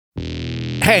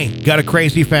Hey, got a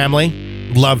crazy family?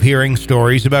 Love hearing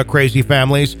stories about crazy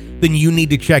families? Then you need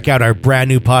to check out our brand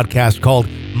new podcast called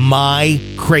My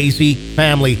Crazy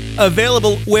Family.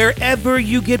 Available wherever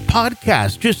you get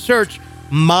podcasts. Just search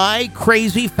My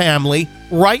Crazy Family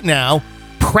right now.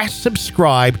 Press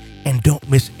subscribe and don't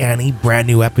miss any brand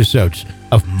new episodes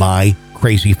of My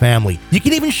Crazy Family. You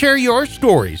can even share your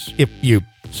stories if you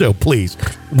so please.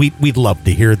 We'd love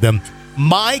to hear them.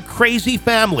 My Crazy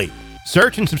Family.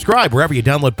 Search and subscribe wherever you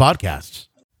download podcasts.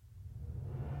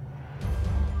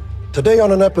 Today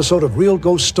on an episode of Real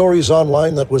Ghost Stories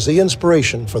Online that was the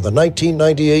inspiration for the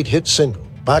 1998 hit single,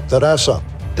 Back That Ass Up.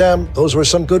 Damn, those were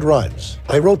some good rhymes.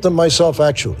 I wrote them myself,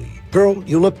 actually. Girl,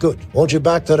 you look good. Won't you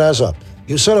back that ass up?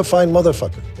 You said a fine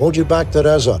motherfucker. Won't you back that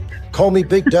ass up? Call me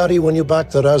Big Daddy when you back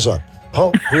that ass up.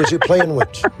 Huh? Who is you playing with?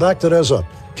 Back that ass up.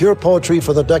 Pure poetry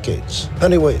for the decades.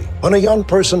 Anyway, when a young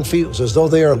person feels as though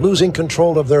they are losing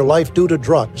control of their life due to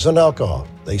drugs and alcohol,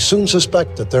 they soon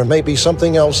suspect that there may be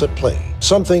something else at play,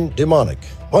 something demonic.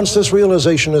 Once this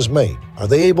realization is made, are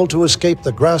they able to escape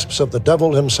the grasps of the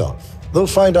devil himself? They'll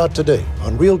find out today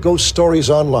on Real Ghost Stories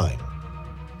Online.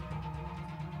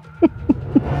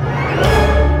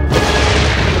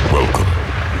 Welcome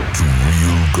to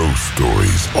Real Ghost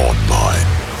Stories Online.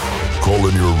 Call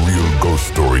in your real ghost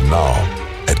story now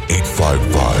at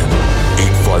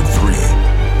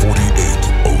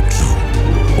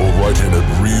 855-853-4802 or write in at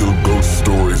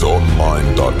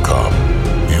realghoststoriesonline.com.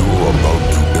 You are about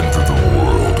to enter the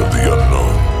world of the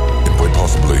unknown and quite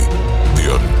possibly the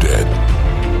undead.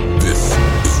 This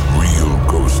is Real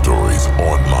Ghost Stories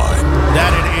Online.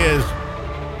 That it is.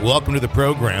 Welcome to the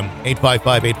program.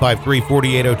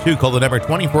 855-853-4802. Call the number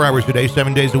 24 hours a day,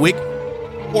 7 days a week.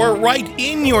 Or write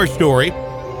in your story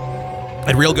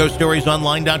at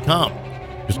realghoststoriesonline.com.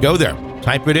 Just go there,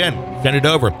 type it in, send it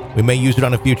over. We may use it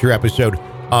on a future episode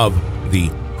of the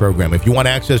program. If you want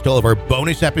access to all of our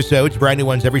bonus episodes, brand new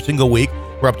ones every single week,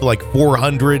 we're up to like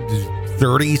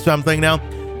 430 something now.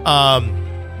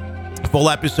 Full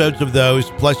episodes of those,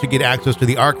 plus you get access to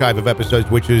the archive of episodes,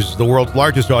 which is the world's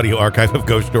largest audio archive of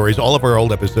ghost stories, all of our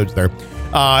old episodes there,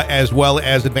 as well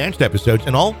as advanced episodes,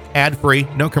 and all ad-free,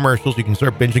 no commercials. You can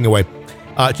start binging away.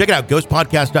 Check it out,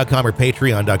 ghostpodcast.com or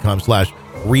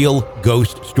patreon.com/Real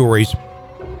Ghost Stories.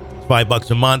 It's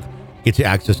 $5 a month. Gets you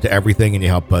access to everything, and you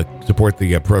help support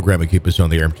the program and keep us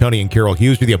on the air. Tony and Carol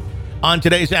Hughes with you on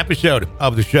today's episode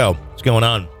of the show. What's going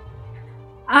on?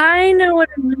 I know what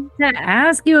I wanted to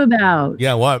ask you about.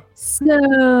 Yeah, what?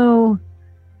 So,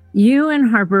 you and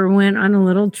Harper went on a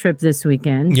little trip this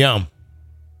weekend. Yeah.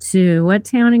 To what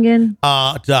town again?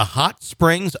 To Hot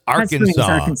Springs,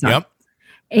 Arkansas. Yep.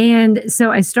 And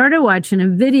so I started watching a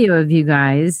video of you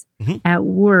guys at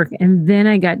work, and then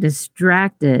I got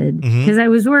distracted because I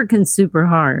was working super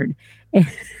hard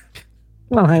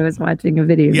while I was watching a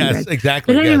video. Yes,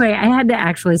 exactly. But anyway, I had to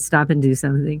actually stop and do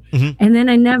something. And then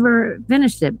I never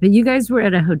finished it. But you guys were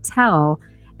at a hotel,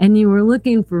 and you were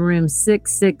looking for room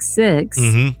 666.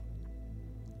 And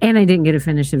I didn't get to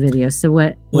finish the video. So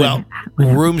what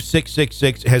room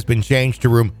 666 has been changed to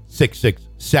room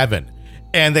 667.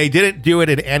 And they didn't do it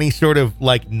in any sort of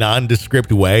like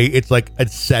nondescript way. It's like a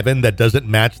 7 that doesn't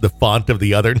match the font of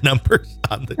the other numbers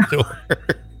on the door.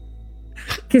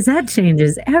 Because that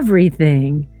changes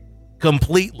everything.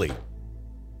 Completely.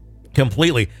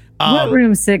 What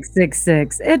room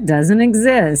 666? It doesn't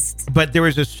exist. But there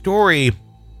was a story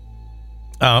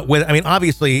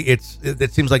obviously it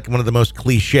seems like one of the most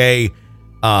cliche,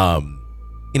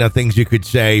 things you could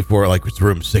say for like it's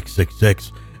room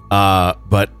 666.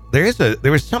 But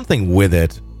there was something with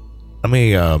it. Let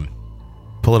me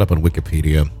pull it up on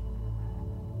Wikipedia.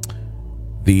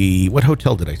 What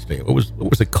hotel did I stay at? What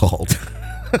was it called?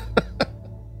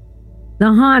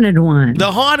 The haunted one.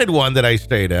 The haunted one that I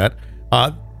stayed at.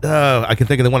 I can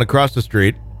think of the one across the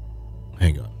street.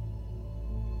 Hang on.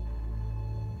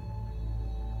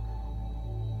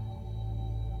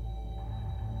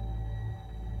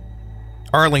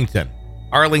 Arlington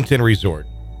Resort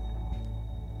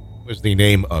was the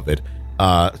name of it.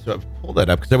 So I've pulled that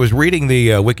up because I was reading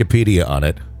the Wikipedia on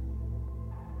it.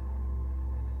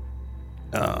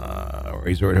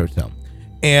 Resort Hotel.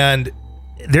 And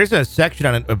there's a section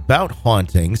on it about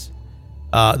hauntings.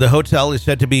 The hotel is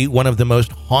said to be one of the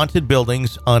most haunted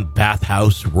buildings on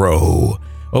Bathhouse Row.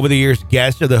 Over the years,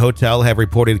 guests of the hotel have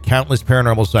reported countless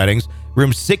paranormal sightings.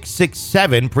 Room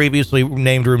 667, previously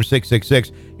named Room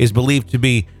 666, is believed to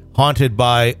be haunted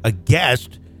by a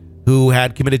guest who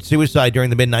had committed suicide during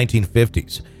the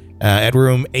mid-1950s. At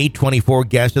room 824,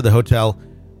 guests of the hotel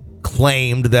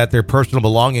claimed that their personal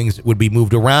belongings would be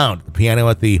moved around. The piano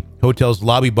at the hotel's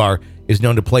lobby bar is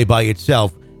known to play by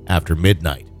itself after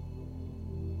midnight.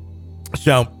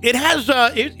 So it has,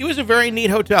 it was a very neat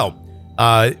hotel,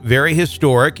 very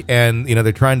historic, and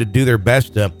they're trying to do their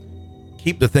best to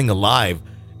keep the thing alive.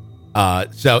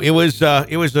 So it was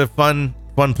a fun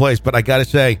place. But I gotta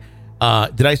say,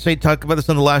 did I talk about this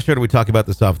on the last show, or did we talk about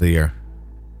this off the air?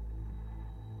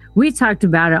 We talked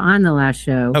about it on the last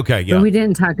show. Okay, yeah. But we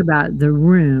didn't talk about the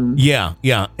room. Yeah.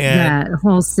 And that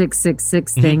whole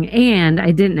 666 thing. And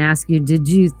I didn't ask you, did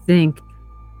you think,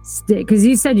 because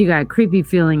you said you got a creepy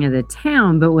feeling of the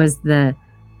town, but was the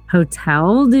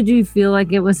hotel, did you feel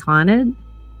like it was haunted?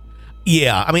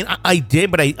 Yeah, I mean, I did,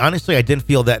 but I didn't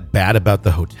feel that bad about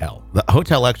the hotel. The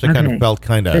hotel actually kind of felt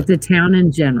kind of... But the town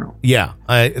in general. Yeah,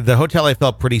 the hotel I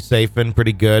felt pretty safe and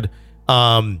pretty good.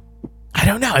 I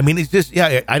don't know. I mean, it's just,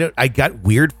 I got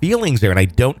weird feelings there,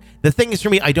 and the thing is, for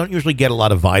me, I don't usually get a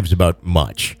lot of vibes about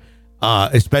much,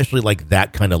 especially like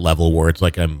that kind of level where it's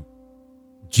like I'm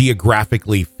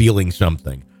geographically feeling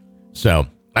something. So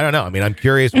I don't know. I mean, I'm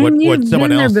curious what someone else. You've been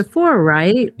there before,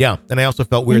 right? Yeah, and I also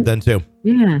felt weird then too.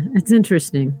 Yeah, it's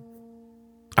interesting.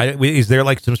 Is there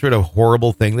like some sort of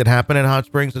horrible thing that happened in Hot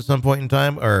Springs at some point in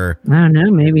time, or I don't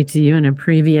know, maybe to you in a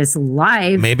previous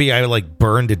life? Maybe I like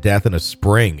burned to death in a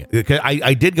spring.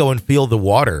 I did go and feel the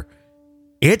water.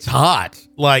 It's hot,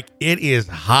 like it is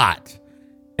hot,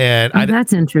 and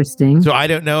that's interesting. So I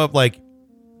don't know if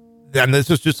and this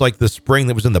is just like the spring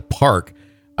that was in the park.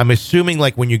 I'm assuming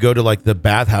like when you go to like the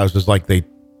bathhouses, like they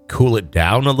cool it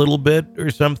down a little bit or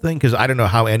something, because I don't know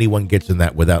how anyone gets in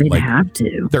that without They'd have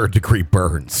to. 3rd-degree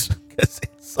burns, because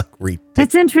it's like ridiculous.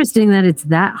 That's interesting that it's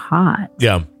that hot.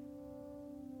 Yeah.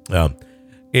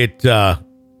 It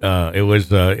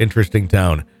was an interesting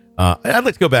town. I'd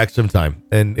like to go back sometime,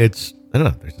 and I don't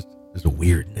know, there's a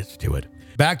weirdness to it.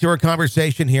 Back to our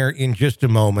conversation here in just a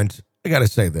moment. I gotta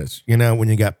say this, when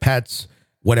you got pets,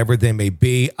 whatever they may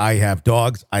be, I have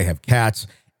dogs, I have cats,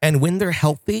 and when they're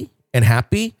healthy and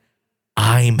happy,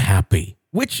 I'm happy,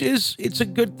 it's a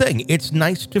good thing. It's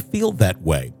nice to feel that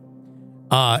way.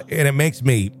 And it makes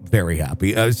me very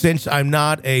happy. Since I'm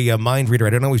not a mind reader, I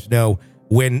don't always know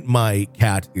when my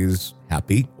cat is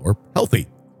happy or healthy.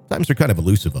 Sometimes they're kind of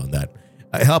elusive on that.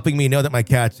 Helping me know that my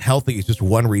cat's healthy is just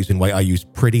one reason why I use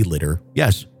Pretty Litter.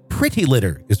 Yes, Pretty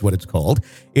Litter is what it's called.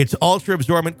 It's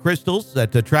ultra-absorbent crystals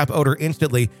that trap odor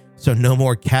instantly, so no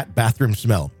more cat bathroom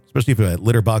smell, especially if you have a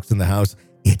litter box in the house.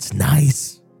 It's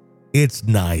nice. It's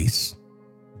nice.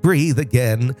 Breathe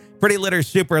again. Pretty Litter's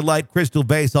super light crystal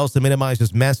base also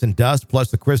minimizes mess and dust,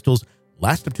 plus the crystals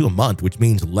last up to a month, which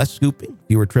means less scooping,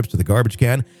 fewer trips to the garbage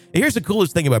can. And here's the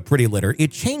coolest thing about Pretty Litter.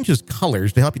 It changes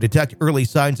colors to help you detect early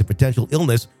signs of potential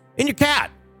illness in your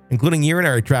cat, including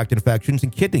urinary tract infections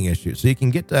and kidney issues, so you can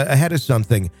get ahead of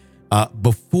something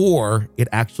before it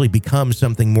actually becomes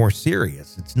something more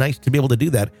serious. It's nice to be able to do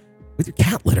that with your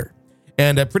cat litter.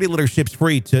 And Pretty Litter ships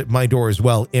free to my door as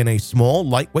well in a small,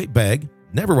 lightweight bag.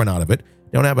 Never run out of it.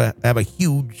 Don't have a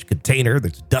huge container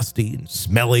that's dusty and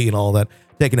smelly and all that,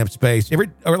 taking up space.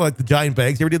 Or like the giant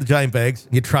bags. You ever do the giant bags?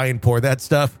 You try and pour that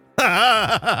stuff.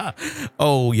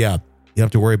 Oh, yeah. You don't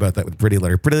have to worry about that with Pretty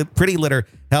Litter. Pretty Litter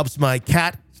helps my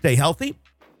cat stay healthy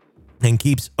and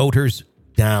keeps odors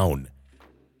down.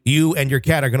 You and your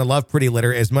cat are going to love Pretty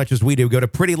Litter as much as we do. Go to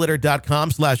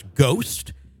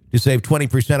prettylitter.com/ghost to save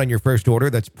 20% on your first order.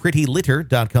 That's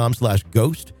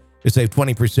prettylitter.com/ghost to save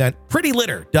 20%.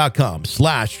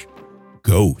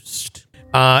 prettylitter.com/ghost.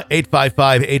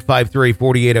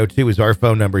 855-853-4802 is our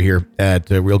phone number here at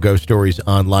Real Ghost Stories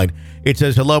Online. It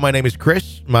says, hello, my name is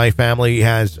Chris. My family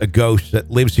has a ghost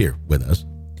that lives here with us.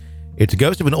 It's a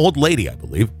ghost of an old lady, I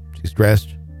believe. She's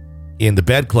dressed in the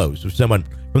bedclothes of someone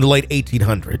from the late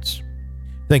 1800s.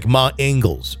 Think Ma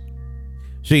Ingalls.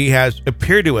 She has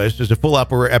appeared to us as a full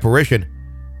apparition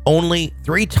only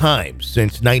 3 times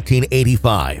since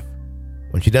 1985.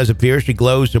 When she does appear, she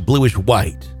glows a bluish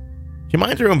white. She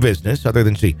minds her own business, other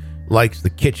than she likes the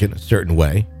kitchen a certain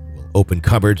way. Will open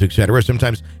cupboards, etc.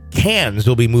 Sometimes cans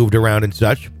will be moved around and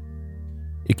such.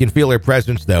 You can feel her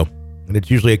presence, though, and it's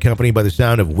usually accompanied by the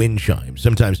sound of wind chimes,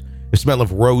 sometimes the smell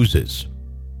of roses.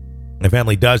 My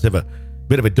family does have a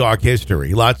bit of a dark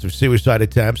history. Lots of suicide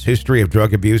attempts, history of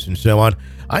drug abuse, and so on.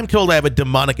 I'm told I have a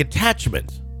demonic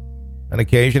attachment. On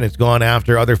occasion, it's gone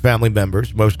after other family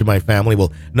members. Most of my family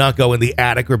will not go in the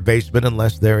attic or basement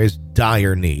unless there is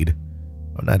dire need.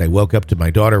 One night I woke up to my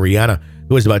daughter Rihanna,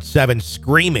 who was about 7,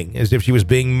 screaming as if she was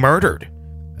being murdered.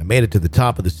 I made it to the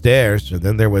top of the stairs, and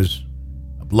then there was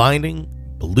a blinding,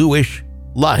 bluish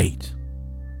light.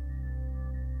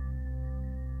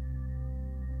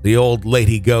 The old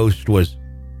lady ghost was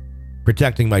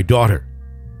protecting my daughter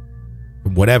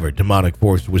from whatever demonic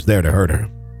force was there to hurt her.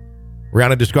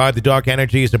 Rihanna described the dark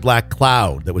energy as a black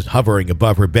cloud that was hovering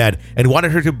above her bed and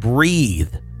wanted her to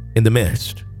breathe in the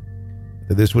mist.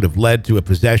 That this would have led to a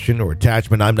possession or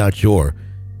attachment, I'm not sure.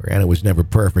 Rihanna was never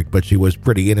perfect, but she was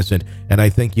pretty innocent, and I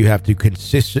think you have to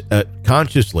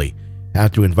consciously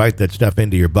have to invite that stuff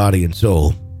into your body and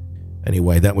soul.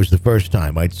 Anyway, that was the first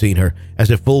time I'd seen her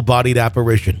as a full-bodied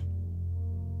apparition.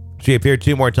 She appeared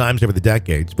 2 more times over the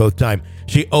decades. Both times,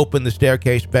 she opened the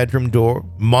staircase bedroom door,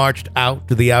 marched out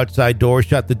to the outside door,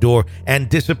 shut the door, and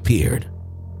disappeared.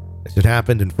 This had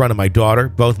happened in front of my daughter,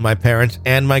 both my parents,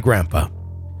 and my grandpa.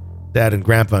 Dad and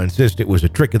Grandpa insist it was a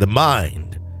trick of the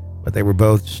mind, but they were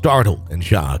both startled and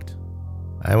shocked.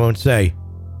 I won't say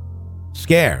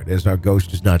scared, as our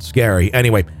ghost is not scary.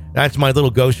 Anyway, that's my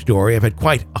little ghost story. I've had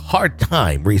quite a hard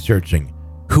time researching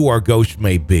who our ghost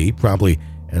may be, probably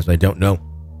as I don't know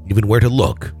even where to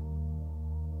look.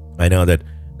 I know that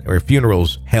there were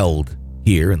funerals held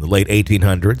here in the late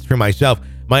 1800s. For myself,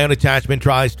 my own attachment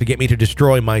tries to get me to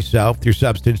destroy myself through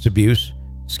substance abuse,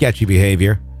 sketchy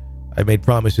behavior. I've made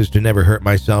promises to never hurt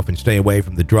myself and stay away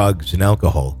from the drugs and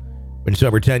alcohol. Been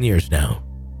sober 10 years now.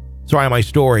 Sorry my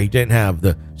story didn't have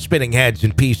the spinning heads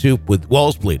and pea soup with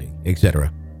walls bleeding,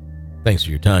 etc. Thanks for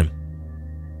your time.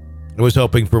 I was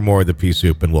hoping for more of the pea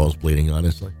soup and walls bleeding,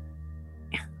 honestly.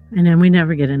 And then we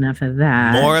never get enough of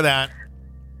that. More of that.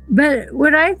 But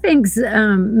what I think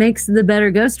makes the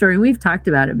better ghost story, and we've talked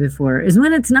about it before, is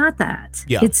when it's not that.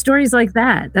 Yeah. It's stories like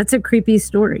that. That's a creepy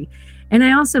story. And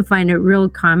I also find it real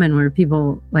common where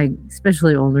people, like,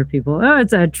 especially older people, oh,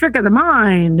 it's a trick of the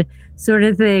mind sort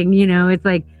of thing. You know, it's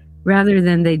like, rather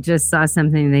than they just saw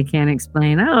something they can't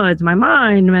explain, oh, it's my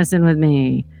mind messing with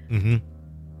me. Mm-hmm.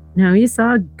 No, you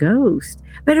saw a ghost.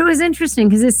 But it was interesting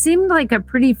because it seemed like a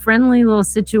pretty friendly little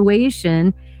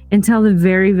situation until the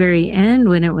very, very end,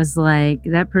 when it was like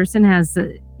that person has,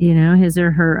 you know, his or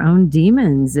her own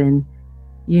demons. And,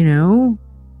 you know,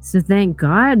 so thank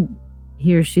God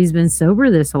she's been sober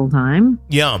this whole time.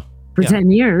 Yeah. For 10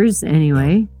 years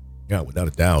anyway. Yeah, without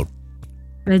a doubt.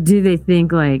 But do they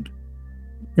think like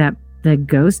that the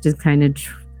ghost is kind of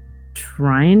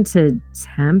trying to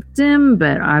tempt him,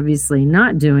 but obviously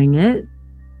not doing it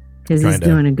because he's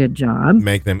doing a good job?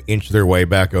 Make them inch their way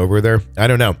back over there. I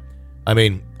don't know. I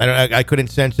mean, I couldn't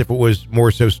sense if it was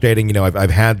more so stating, you know,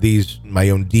 I've had my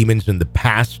own demons in the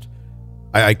past.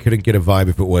 I couldn't get a vibe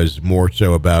if it was more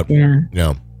so about, you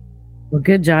know. Well,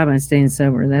 good job on staying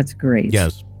sober. That's great.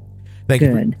 Yes.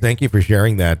 Thank you for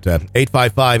sharing that.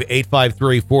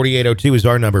 855-853-4802 is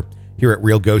our number here at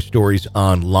Real Ghost Stories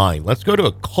Online. Let's go to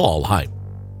a call. Hi.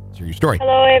 Let's hear your story.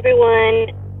 Hello,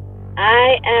 everyone.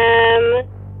 I am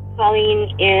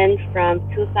calling in from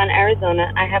Tucson,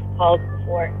 Arizona. I have called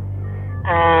before.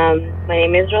 My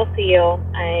name is Rocio.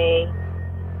 I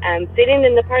am sitting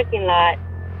in the parking lot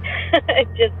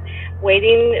just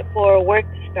waiting for work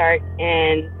to start,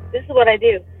 and this is what I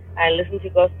do. I listen to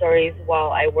ghost stories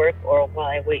while I work or while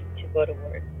I wait to go to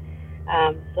work.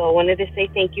 So I wanted to say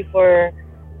thank you for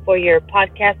your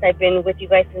podcast. I've been with you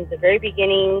guys since the very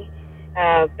beginning,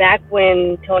 back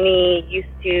when Tony used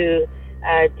to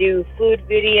do food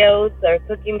videos or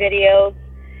cooking videos,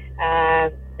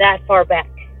 that far back.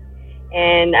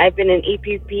 And I've been an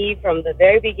EPP from the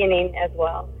very beginning as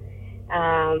well.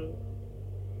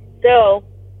 So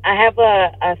I have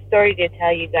a story to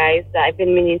tell you guys that I've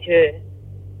been meaning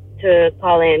to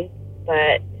call in,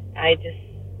 but I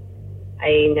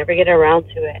never get around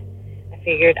to it. I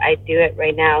figured I'd do it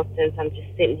right now since I'm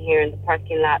just sitting here in the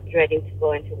parking lot dreading to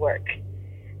go into work.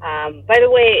 By the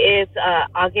way, it's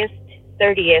August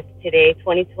 30th today,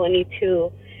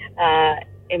 2022,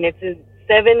 and it's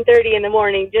 7:30 in the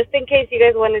morning, just in case you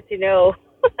guys wanted to know.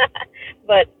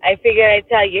 But I figured I'd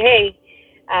tell you, hey,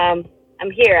 I'm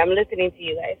here. I'm listening to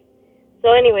you guys.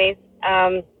 So anyways,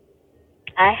 I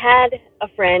had a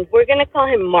friend. We're going to call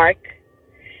him Mark.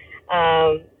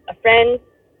 A friend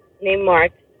named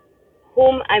Mark,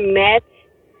 whom I met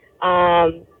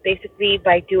basically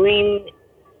by doing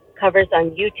covers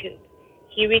on YouTube.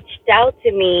 He reached out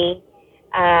to me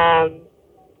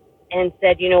and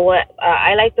said, you know what,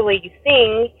 I like the way you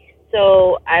sing,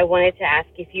 so I wanted to ask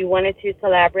if you wanted to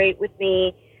collaborate with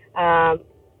me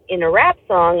in a rap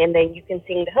song, and then you can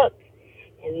sing the hook.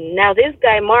 And now this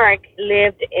guy, Mark,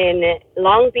 lived in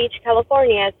Long Beach,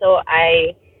 California, so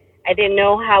I didn't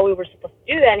know how we were supposed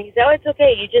to do that. And he said, oh, it's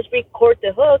okay. You just record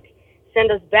the hook,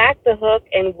 send us back the hook,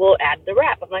 and we'll add the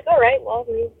rap. I'm like, all right, well,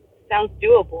 sounds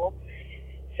doable.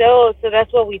 So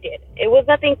that's what we did. It was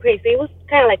nothing crazy. It was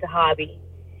kind of like a hobby.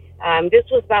 This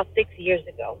was about 6 years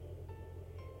ago.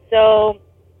 So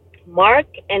Mark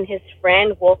and his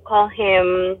friend, we'll call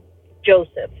him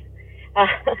Joseph.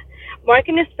 Mark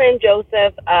and his friend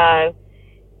Joseph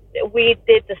we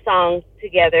did the song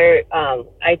together.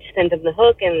 I just sent him the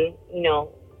hook, and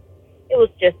it was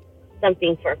just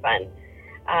something for fun.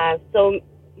 So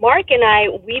Mark and I,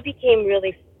 we became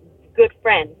really good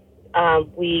friends.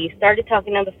 We started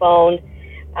talking on the phone.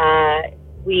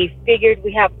 We figured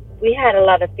we had a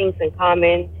lot of things in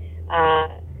common,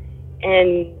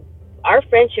 and our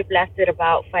friendship lasted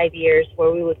about 5 years,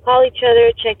 where we would call each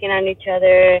other, check in on each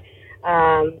other,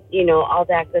 all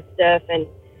that good stuff, and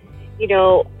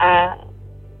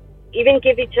even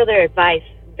give each other advice,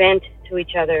 vent to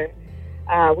each other.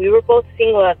 We were both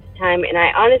single at the time, and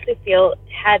I honestly feel,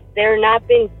 had there not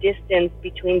been distance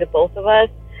between the both of us,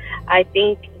 I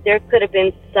think there could have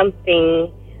been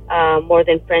something more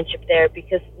than friendship there,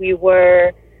 because we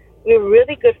were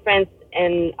really good friends,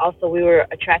 and also we were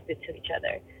attracted to each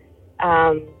other.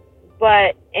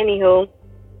 But anywho,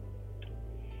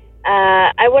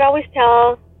 I would always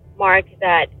tell Mark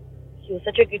that he was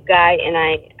such a good guy, and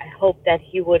I hope that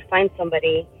he would find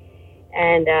somebody.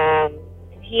 And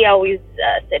he always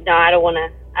said, "No, I don't want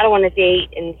to date,"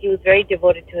 and he was very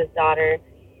devoted to his daughter.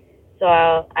 So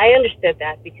I understood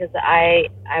that, because I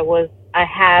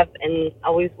have and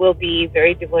always will be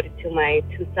very devoted to my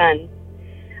two sons.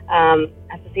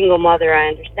 As a single mother, I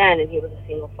understand, and he was a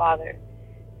single father.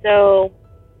 So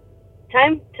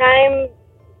time,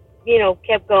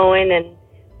 kept going, and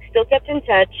still kept in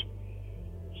touch.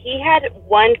 He had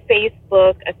one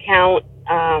Facebook account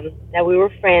that we were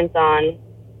friends on,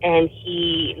 and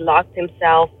he locked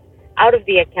himself out of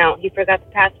the account. He forgot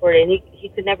the password, and he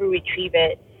could never retrieve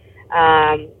it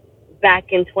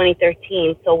back in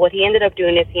 2013. So what he ended up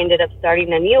doing is he ended up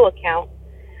starting a new account.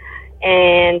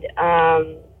 And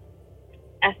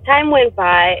as time went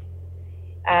by,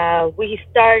 we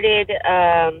started,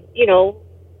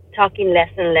 talking less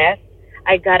and less.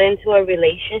 I got into a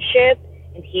relationship,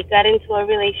 and he got into a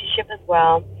relationship as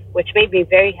well, which made me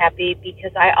very happy,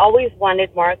 because I always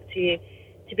wanted Mark to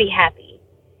be happy.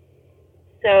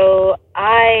 So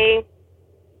I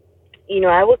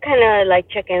would kind of like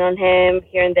check in on him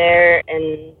here and there,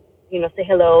 and say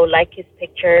hello, like his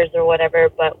pictures or whatever.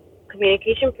 But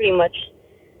communication pretty much,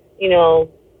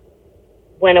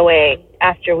 went away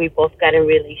after we both got in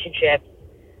relationships,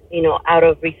 out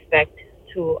of respect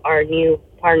to our new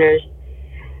partners.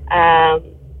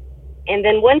 And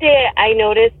then one day I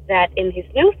noticed that in his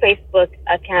new Facebook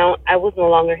account, I was no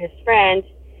longer his friend.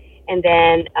 And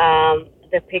then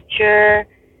the picture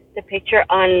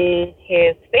on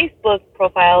his Facebook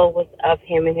profile was of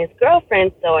him and his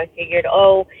girlfriend. So I figured,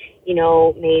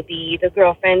 maybe the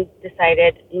girlfriend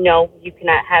decided, no, you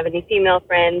cannot have any female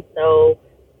friends, so,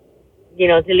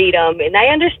 delete them. And I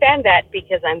understand that,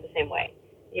 because I'm the same way,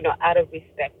 out of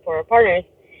respect for our partners.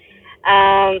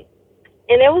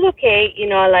 And it was okay,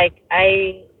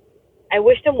 I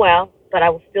wished him well, but I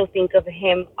would still think of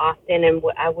him often, and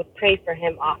I would pray for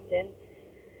him often.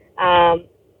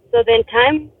 So then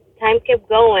time kept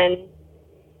going,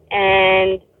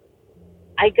 and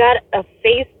I got a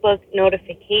Facebook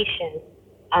notification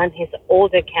on his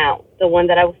old account, the one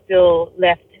that I was still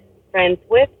left friends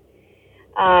with.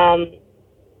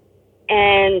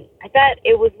 And I thought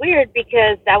it was weird,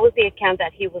 because that was the account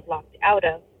that he was locked out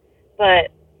of.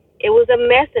 But it was a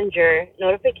messenger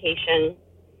notification,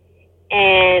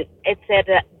 and it said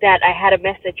that I had a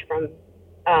message from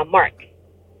Mark.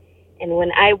 And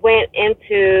when I went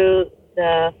into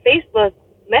the Facebook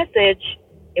message,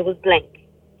 it was blank.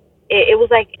 It was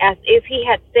like as if he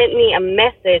had sent me a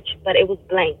message, but it was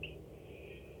blank.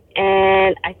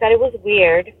 And I thought it was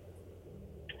weird.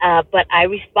 But I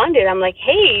responded. I'm like,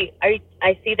 hey,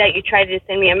 I see that you tried to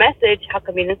send me a message. How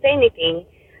come you didn't say anything?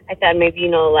 I thought maybe,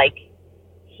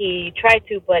 he tried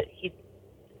to, but he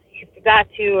forgot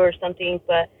to or something.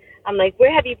 But I'm like,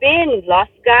 where have you been?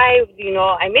 Lost guy,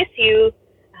 I miss you.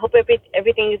 I hope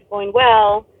everything is going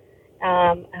well.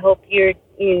 I hope you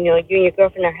and your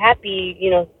girlfriend are happy.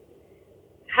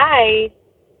 Hi,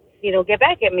 get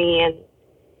back at me.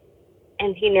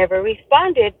 And he never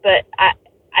responded. But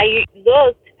I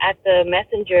looked at the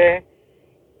messenger,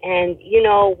 and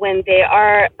when they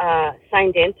are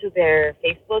signed into their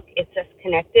Facebook, it says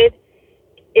connected.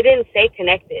 It didn't say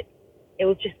connected. It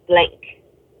was just blank.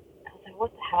 I was like,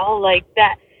 what the hell? Like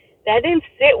that didn't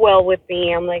sit well with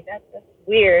me. I'm like, that's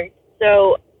weird.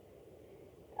 So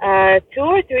 2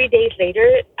 or 3 days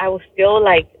later, I was still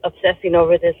like obsessing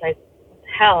over this, like, what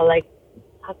the hell? Like,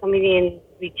 how come he didn't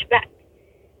reach back?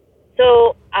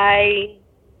 So I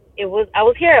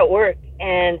was here at work,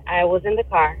 and I was in the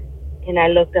car, and I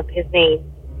looked up his name,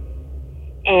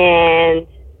 and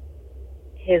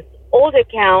his old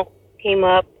account came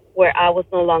up where I was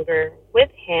no longer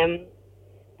with him,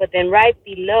 but then right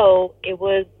below it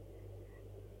was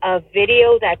a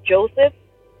video that Joseph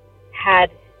had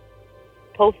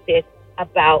posted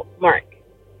about Mark.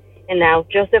 And now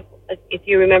Joseph, if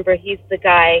you remember, he's the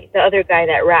other guy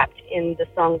that rapped in the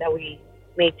song that we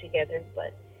made together.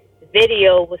 But the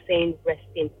video was saying, "Rest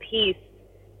in peace,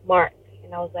 Mark."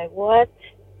 And I was like, what?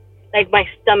 Like, my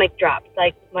stomach dropped.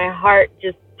 Like, my heart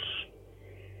just,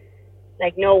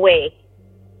 like, no way.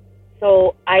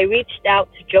 So I reached out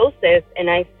to Joseph and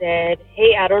I said,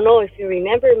 "Hey, I don't know if you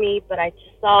remember me, but I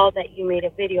just saw that you made a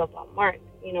video about Mark.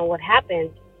 You know, what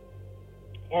happened?"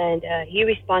 And he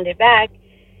responded back.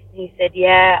 And he said,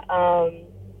 "Yeah,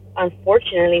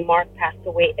 unfortunately, Mark passed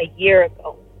away a year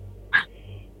ago."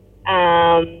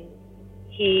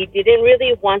 He didn't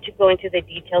really want to go into the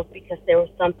details because there was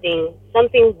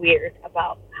something weird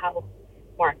about how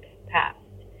Mark passed.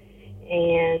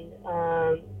 And,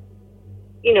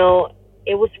 you know,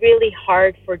 it was really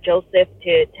hard for Joseph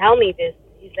to tell me this.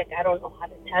 He's like, "I don't know how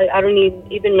to tell you. I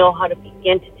don't even know how to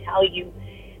begin to tell you.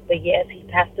 But yes, he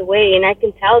passed away." And I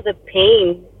can tell the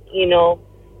pain, you know,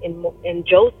 in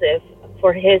Joseph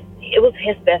it was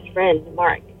his best friend,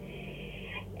 Mark.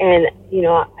 And, you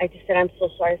know, I just said, "I'm so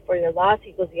sorry for your loss."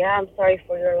 He goes, "Yeah, I'm sorry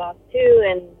for your loss too."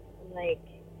 And I'm like,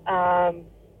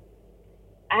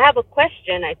 I have a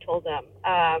question, I told him.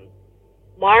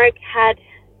 Mark had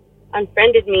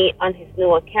unfriended me on his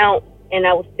new account, and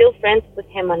I was still friends with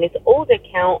him on his old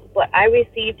account, but I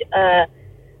received a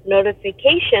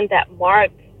notification that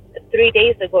Mark 3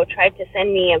 days ago tried to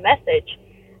send me a message.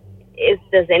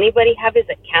 Does anybody have his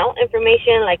account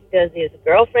information? Like, does his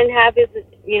girlfriend have his,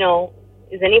 you know,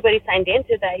 is anybody signed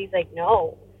into that? He's like,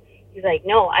 "No." He's like,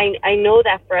 "No, I know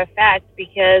that for a fact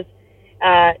because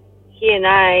he and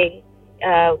I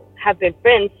have been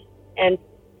friends." And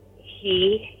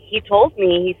he told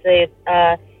me, he said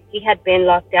he had been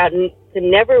locked out and could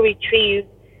never retrieve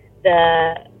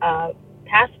the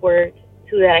password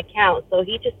to that account. So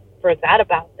he just forgot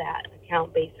about that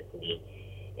account, basically.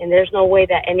 And there's no way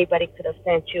that anybody could have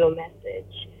sent you a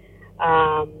message.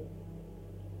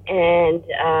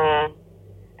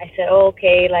 I said, "Oh,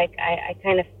 okay," like I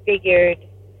kind of figured.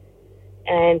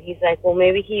 And he's like, "Well,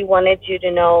 maybe he wanted you to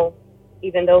know,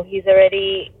 even though he's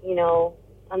already, you know,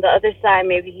 on the other side,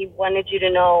 maybe he wanted you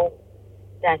to know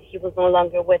that he was no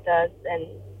longer with us, and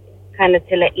kind of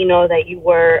to let you know that you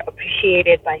were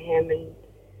appreciated by him."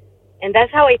 And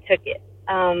that's how I took it.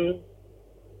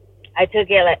 I took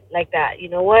it like that. You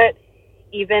know what?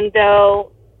 Even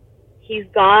though he's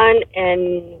gone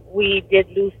and we did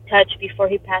lose touch before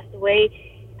he passed away,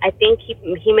 I think he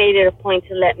made it a point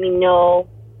to let me know,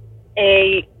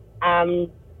 "Hey, I'm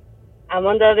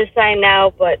on the other side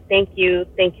now, but thank you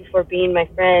for being my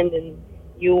friend, and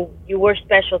you were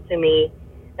special to me."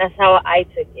 That's how I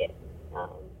took it.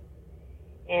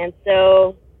 And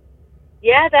so,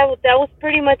 yeah, that was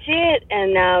pretty much it.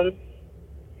 And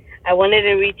I wanted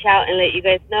to reach out and let you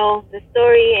guys know the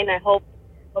story, and I hope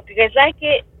you guys like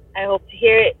it. I hope to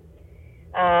hear it.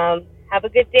 Have a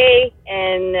good day,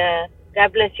 and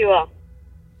God bless you all.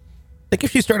 I think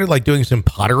if she started like doing some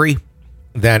pottery,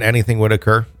 then anything would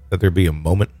occur, that there'd be a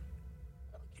moment.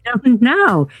 I don't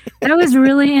know. That was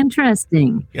really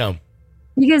interesting. Yeah.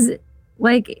 Because,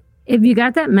 like, if you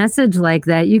got that message like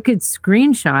that, you could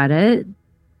screenshot it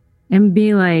and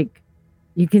be like,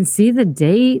 you can see the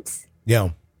date.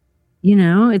 Yeah. You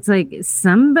know, it's like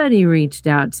somebody reached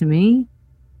out to me.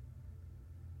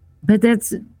 But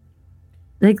that's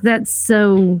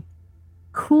so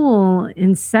cool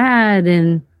and sad,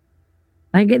 and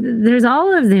like there's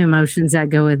all of the emotions that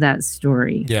go with that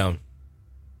story. Yeah.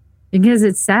 Because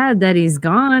it's sad that he's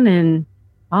gone and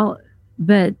all,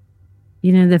 but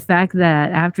you know, the fact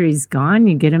that after he's gone,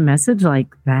 you get a message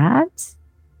like that.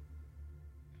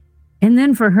 And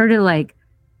then for her to like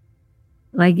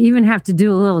even have to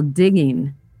do a little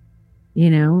digging, you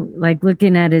know, like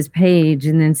looking at his page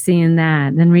and then seeing that,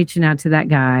 and then reaching out to that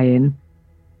guy. And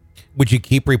would you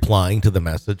keep replying to the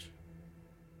message?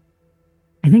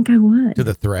 I think I would. To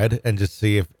the thread, and just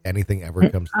see if anything ever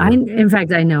comes through? In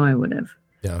fact, I know I would have.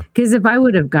 Yeah. Because if I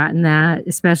would have gotten that,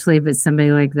 especially if it's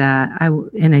somebody like that,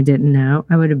 and I didn't know,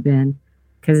 I would have been,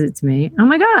 because it's me. "Oh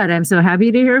my God, I'm so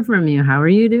happy to hear from you. How are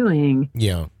you doing?"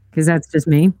 Yeah. Because that's just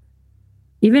me.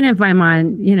 Even if I'm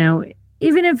on, you know,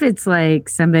 even if it's like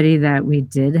somebody that we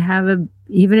did have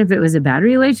even if it was a bad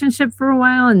relationship for a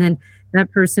while, and then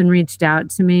that person reached out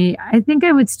to me, I think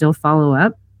I would still follow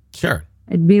up. Sure.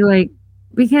 I'd be like,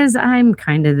 because I'm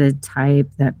kind of the type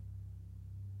that,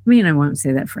 I mean, I won't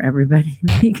say that for everybody,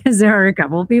 because there are a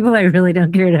couple of people I really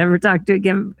don't care to ever talk to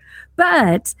again.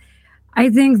 But I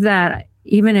think that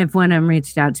even if one of them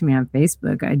reached out to me on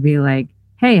Facebook, I'd be like,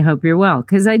 hey, hope you're well.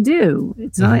 Because I do.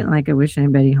 It's not like I wish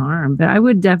anybody harm, but I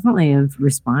would definitely have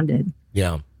responded.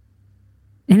 Yeah.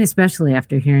 And especially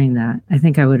after hearing that, I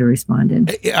think I would have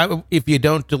responded. If you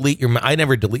don't delete I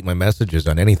never delete my messages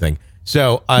on anything.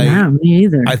 So No, me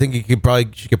either. I think she could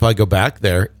probably go back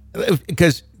there,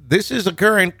 because this is a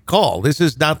current call. This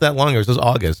is not that long ago. This is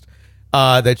August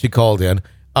that she called in.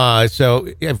 So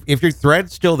if your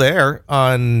thread's still there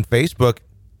on Facebook,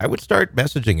 I would start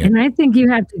messaging it. And I think you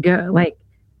have to go, like,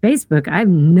 Facebook, I've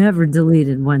never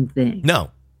deleted one thing.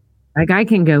 No. Like, I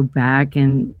can go back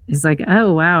and it's like,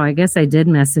 oh, wow, I guess I did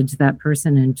message that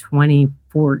person in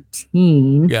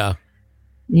 2014. Yeah.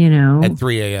 You know. At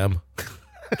 3 a.m.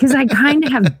 Because I kind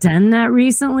of have done that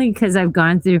recently, because I've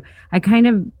gone through, I kind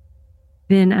of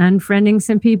been unfriending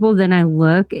some people. Then I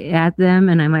look at them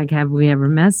and I'm like, have we ever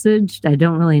messaged? I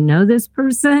don't really know this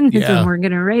person. It's Yeah. a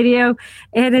Morgan Radio.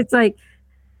 And it's like,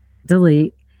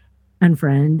 delete,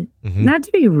 unfriend. Not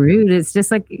to be rude. It's just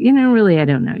like, really, I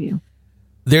don't know you.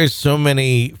 There's so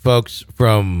many folks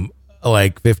from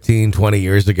like 15, 20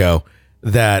 years ago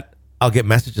that I'll get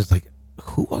messages like,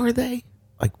 who are they?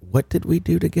 Like, what did we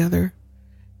do together?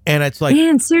 And it's like,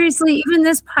 Man, seriously, even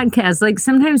this podcast, like,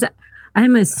 sometimes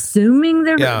I'm assuming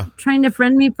they're trying to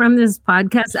friend me from this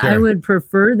podcast. Sure. I would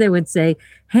prefer they would say,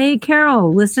 hey,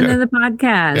 Carol, listen to the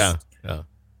podcast. yeah.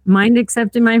 Mind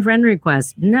accepting my friend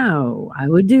request? No, I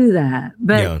would do that.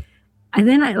 But and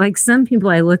then like some people,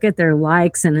 I look at their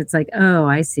likes and it's like, oh,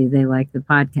 I see, they like the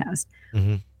podcast.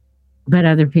 But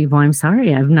other people, I'm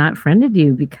sorry, I've not friended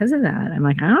you because of that. I'm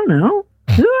like, I don't know.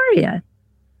 Who are you?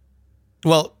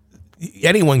 Well,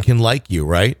 anyone can like you,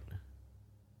 right?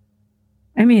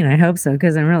 I mean, I hope so,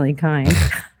 because I'm really kind.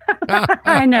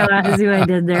 I know, I see what I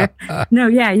did there. No,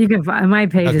 yeah, you can find my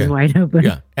page is wide open.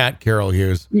 Yeah, at Carol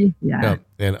Hughes. Yeah.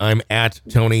 And I'm at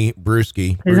Tony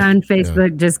Bruschi. It's on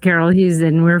Facebook, just Carol Hughes,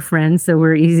 and we're friends, so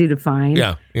we're easy to find.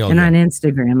 Yeah. And on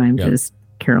Instagram, I'm just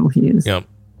Carol Hughes. Yeah.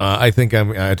 I think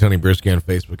I'm Tony Bruschi on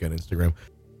Facebook and Instagram.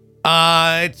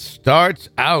 It starts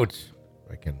out.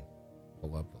 I can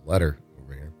pull up the letter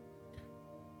over here.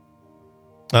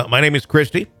 My name is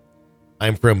Christy.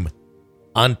 I'm from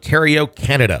Ontario,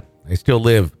 Canada. I still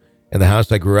live in the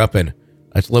house I grew up in.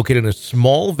 It's located in a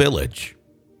small village.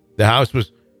 The house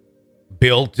was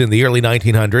built in the early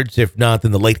 1900s, if not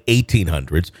in the late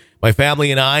 1800s. My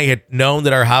family and I had known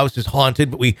that our house is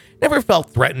haunted, but we never felt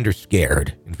threatened or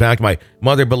scared. In fact, my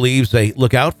mother believes they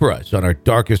look out for us on our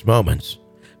darkest moments.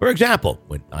 For example,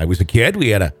 when I was a kid, we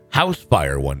had a house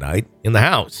fire one night in the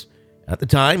house. At the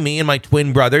time, me and my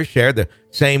twin brother shared the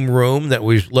same room that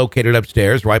was located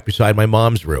upstairs right beside my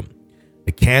mom's room.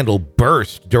 A candle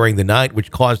burst during the night,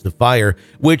 which caused the fire,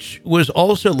 which was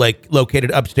also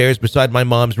located upstairs beside my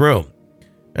mom's room.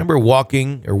 I remember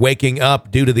waking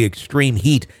up due to the extreme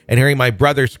heat and hearing my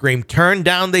brother scream, "Turn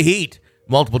down the heat."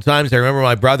 Multiple times I remember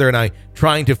my brother and I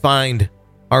trying to find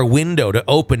our window to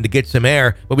open to get some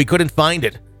air, but we couldn't find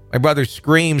it. My brother's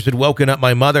screams had woken up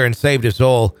my mother and saved us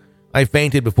all. I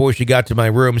fainted before she got to my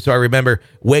room, so I remember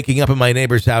waking up in my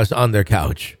neighbor's house on their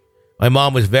couch. My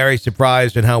mom was very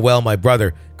surprised at how well my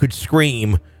brother could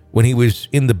scream when he was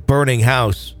in the burning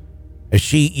house, as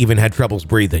she even had troubles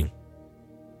breathing.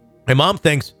 My mom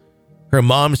thinks her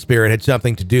mom's spirit had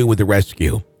something to do with the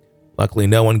rescue. Luckily,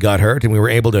 no one got hurt and we were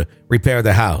able to repair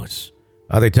the house.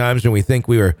 Other times when we think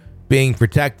we were being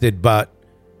protected was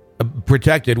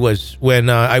when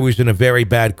I was in a very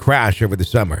bad crash over the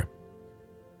summer.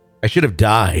 I should have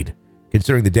died,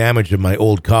 considering the damage of my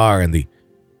old car and the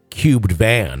cubed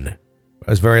van.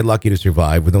 I was very lucky to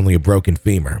survive with only a broken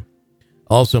femur.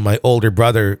 Also, my older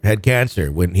brother had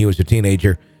cancer when he was a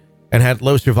teenager and had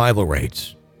low survival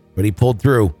rates, but he pulled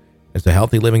through as a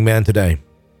healthy living man today.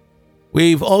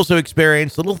 We've also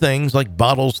experienced little things like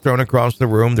bottles thrown across the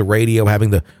room, the radio having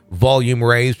the volume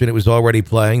raised when it was already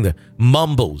playing, the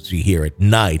mumbles you hear at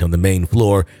night on the main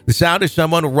floor, the sound of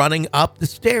someone running up the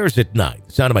stairs at night,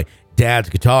 the sound of my dad's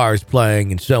guitars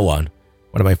playing, and so on.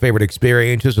 One of my favorite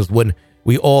experiences was when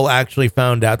we all actually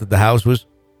found out that the house was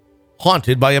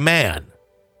haunted by a man.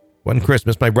 One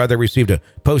Christmas, my brother received a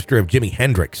poster of Jimi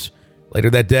Hendrix. Later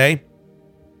that day,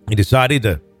 he decided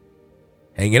to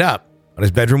hang it up on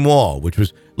his bedroom wall, which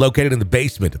was located in the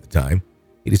basement at the time.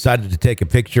 He decided to take a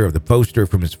picture of the poster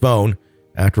from his phone.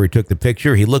 After he took the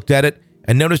picture, he looked at it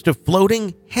and noticed a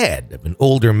floating head of an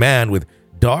older man with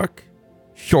dark,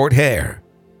 short hair.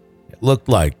 It looked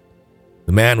like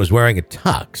the man was wearing a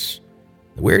tux.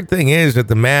 The weird thing is that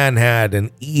the man had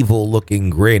an evil-looking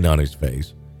grin on his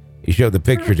face. He showed the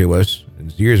picture to us.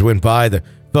 As years went by, the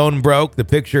phone broke. The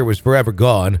picture was forever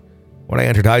gone. When I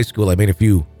entered high school, I made a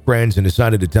few friends and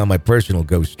decided to tell my personal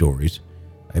ghost stories.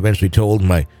 I eventually told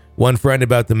my one friend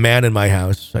about the man in my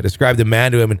house. I described the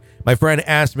man to him, and my friend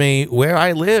asked me where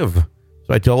I live.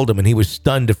 So I told him, and he was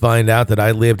stunned to find out that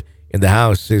I lived in the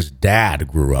house his dad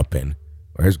grew up in,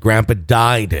 or his grandpa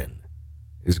died in.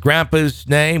 His grandpa's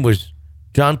name was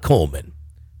John Coleman.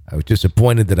 I was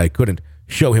disappointed that I couldn't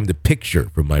show him the picture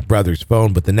from my brother's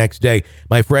phone, but the next day,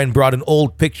 my friend brought an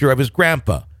old picture of his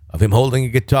grandpa, of him holding a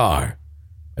guitar.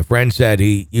 My friend said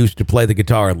he used to play the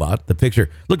guitar a lot. The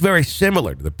picture looked very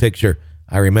similar to the picture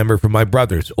I remember from my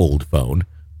brother's old phone.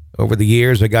 Over the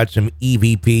years, I got some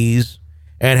EVPs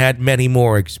and had many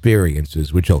more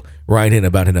experiences, which I'll write in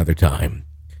about another time.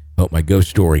 Hope my ghost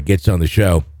story gets on the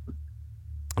show.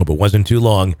 Hope it wasn't too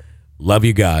long. Love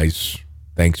you guys.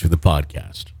 Thanks for the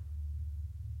podcast.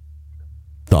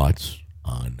 Thoughts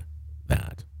on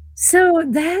that? So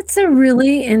that's a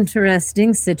really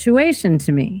interesting situation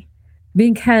to me,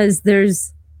 because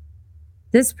there's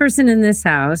this person in this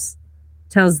house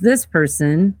tells this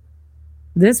person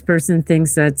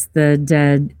thinks that's the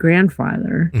dead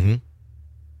grandfather. Mm-hmm.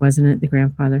 Wasn't it the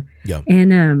grandfather? Yeah.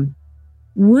 And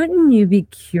wouldn't you be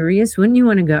curious? Wouldn't you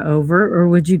want to go over, or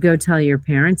would you go tell your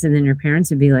parents, and then your parents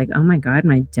would be like, oh my God,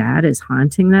 my dad is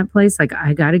haunting that place. Like,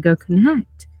 I got to go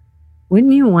connect.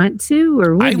 Wouldn't you want to,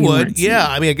 or I would, yeah.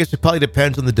 I mean, I guess it probably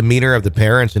depends on the demeanor of the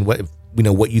parents and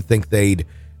what you think they'd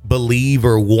believe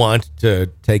or want to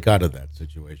take out of that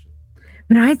situation.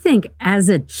 But I think as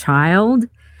a child,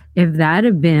 if that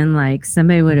had been like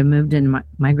somebody would have moved in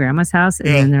my grandma's house, and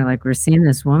then they're like, we're seeing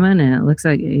this woman, and it looks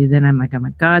like, then I'm like, oh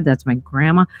my God, that's my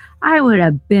grandma. I would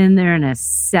have been there in a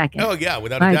second. Oh yeah,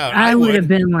 without a doubt. I would have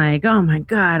been like, oh my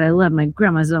God, I love my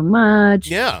grandma so much.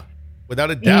 Yeah.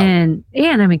 Without a doubt. And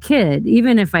I'm a kid.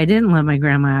 Even if I didn't love my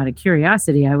grandma out of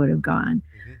curiosity, I would have gone.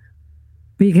 Mm-hmm.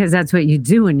 Because that's what you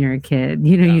do when you're a kid.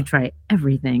 You try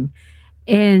everything.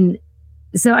 And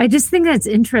so I just think that's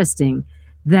interesting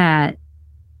that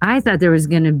I thought there was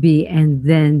going to be, and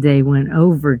then they went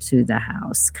over to the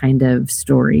house kind of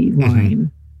storyline. Mm-hmm.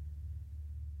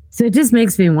 So it just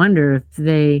makes me wonder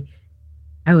if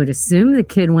I would assume the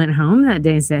kid went home that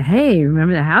day and said, hey,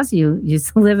 remember the house you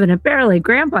used to live in? Apparently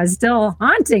grandpa's still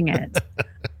haunting it.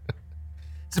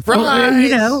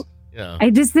 Surprise! Yeah.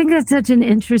 I just think that's such an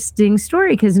interesting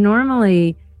story, because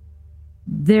normally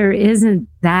there isn't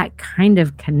that kind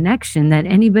of connection that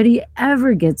anybody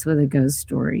ever gets with a ghost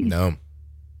story. No.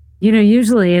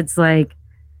 Usually it's like,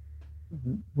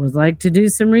 would like to do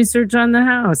some research on the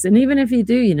house. And even if you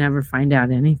do, you never find out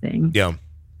anything. Yeah.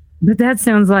 But that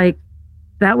sounds like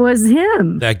that was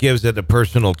him. That gives it a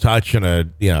personal touch and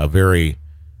a very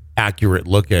accurate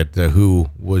look at who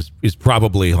is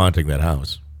probably haunting that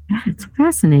house. It's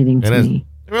fascinating to me.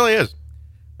 It really is.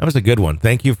 That was a good one.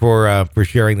 Thank you for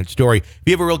sharing that story. If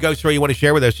you have a real ghost story you want to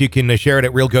share with us, you can share it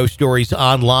at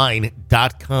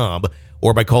realghoststoriesonline.com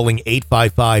or by calling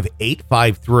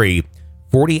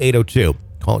 855-853-4802.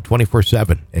 Call it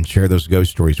 24/7 and share those ghost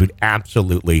stories. We'd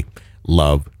absolutely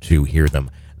love to hear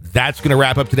them. That's going to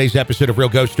wrap up today's episode of Real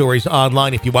Ghost Stories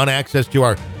Online. If you want access to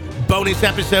our bonus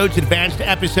episodes, advanced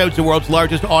episodes, the world's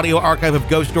largest audio archive of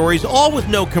ghost stories, all with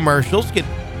no commercials, get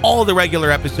all the regular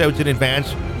episodes in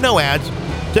advance, no ads.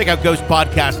 Check out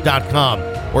ghostpodcast.com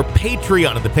or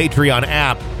Patreon in the Patreon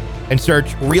app and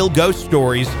search Real Ghost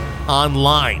Stories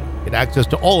Online. Get access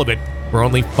to all of it for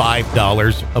only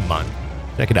 $5 a month.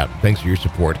 Check it out. Thanks for your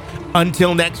support.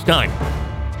 Until next time,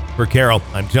 for Carol,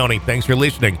 I'm Tony. Thanks for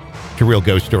listening to Real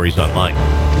Ghost Stories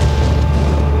Online.